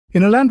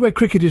In a land where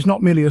cricket is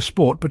not merely a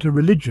sport but a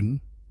religion,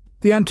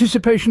 the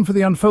anticipation for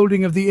the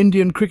unfolding of the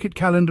Indian cricket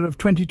calendar of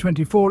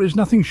 2024 is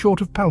nothing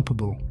short of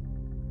palpable.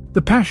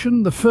 The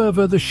passion, the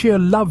fervour, the sheer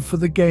love for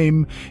the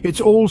game, it's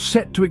all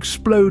set to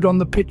explode on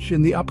the pitch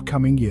in the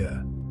upcoming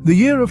year. The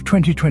year of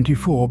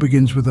 2024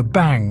 begins with a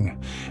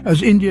bang,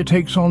 as India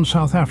takes on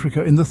South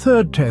Africa in the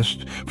third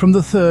test from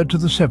the 3rd to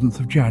the 7th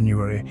of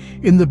January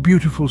in the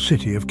beautiful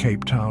city of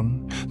Cape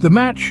Town. The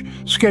match,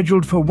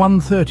 scheduled for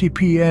 1:30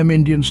 p.m.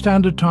 Indian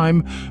Standard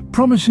Time,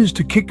 promises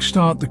to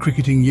kickstart the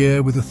cricketing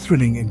year with a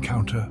thrilling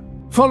encounter.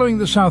 Following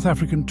the South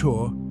African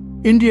tour,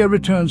 India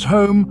returns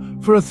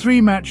home for a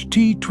 3-match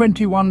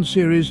T21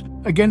 series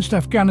against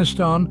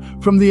Afghanistan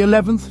from the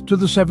 11th to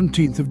the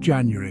 17th of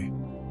January.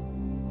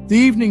 The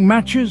evening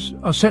matches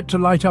are set to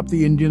light up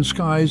the Indian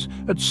skies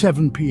at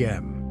 7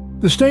 p.m.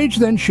 The stage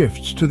then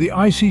shifts to the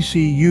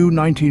ICC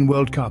U19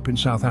 World Cup in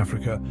South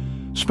Africa,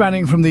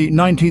 spanning from the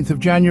 19th of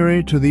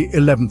January to the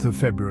 11th of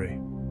February.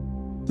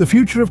 The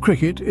future of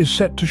cricket is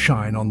set to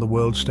shine on the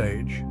world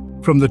stage.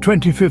 From the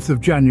 25th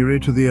of January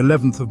to the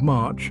 11th of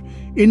March,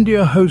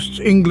 India hosts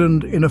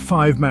England in a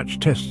 5-match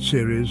test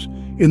series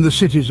in the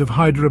cities of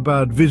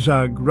Hyderabad,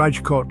 Vizag,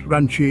 Rajkot,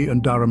 Ranchi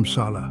and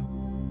Dharamsala.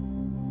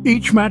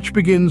 Each match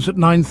begins at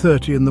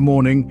 9:30 in the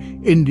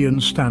morning,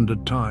 Indian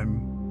Standard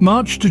Time.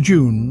 March to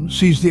June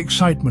sees the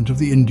excitement of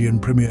the Indian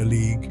Premier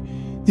League.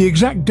 The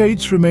exact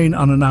dates remain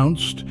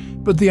unannounced,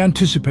 but the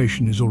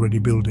anticipation is already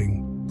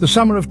building. The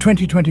summer of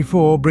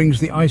 2024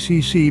 brings the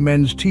ICC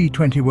Men's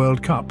T20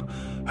 World Cup,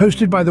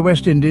 hosted by the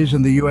West Indies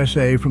and the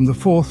USA from the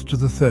 4th to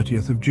the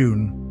 30th of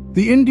June.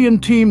 The Indian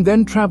team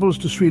then travels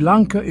to Sri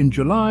Lanka in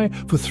July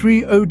for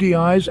 3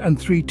 ODIs and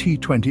 3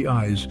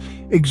 T20Is.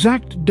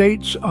 Exact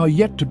dates are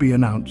yet to be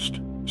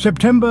announced.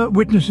 September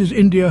witnesses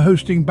India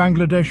hosting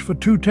Bangladesh for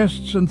 2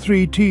 tests and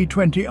 3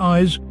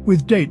 T20Is,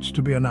 with dates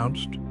to be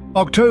announced.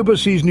 October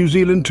sees New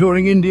Zealand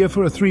touring India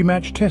for a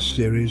 3-match test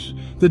series.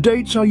 The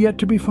dates are yet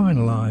to be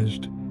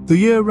finalised. The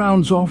year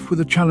rounds off with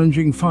a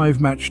challenging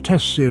 5-match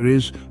test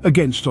series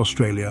against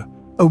Australia,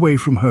 away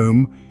from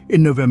home,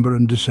 in November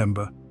and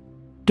December.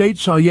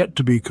 Dates are yet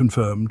to be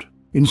confirmed.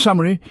 In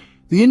summary,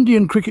 the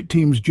Indian cricket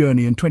team's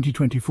journey in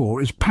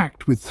 2024 is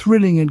packed with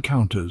thrilling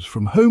encounters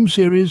from home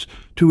series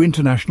to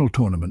international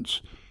tournaments.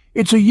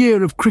 It's a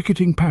year of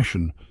cricketing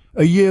passion,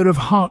 a year of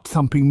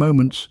heart-thumping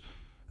moments,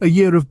 a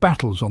year of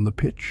battles on the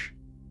pitch.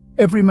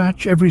 Every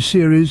match, every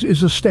series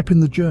is a step in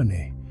the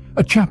journey,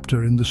 a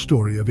chapter in the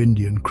story of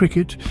Indian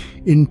cricket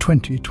in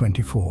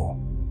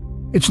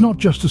 2024. It's not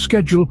just a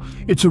schedule,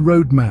 it's a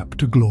roadmap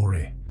to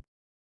glory.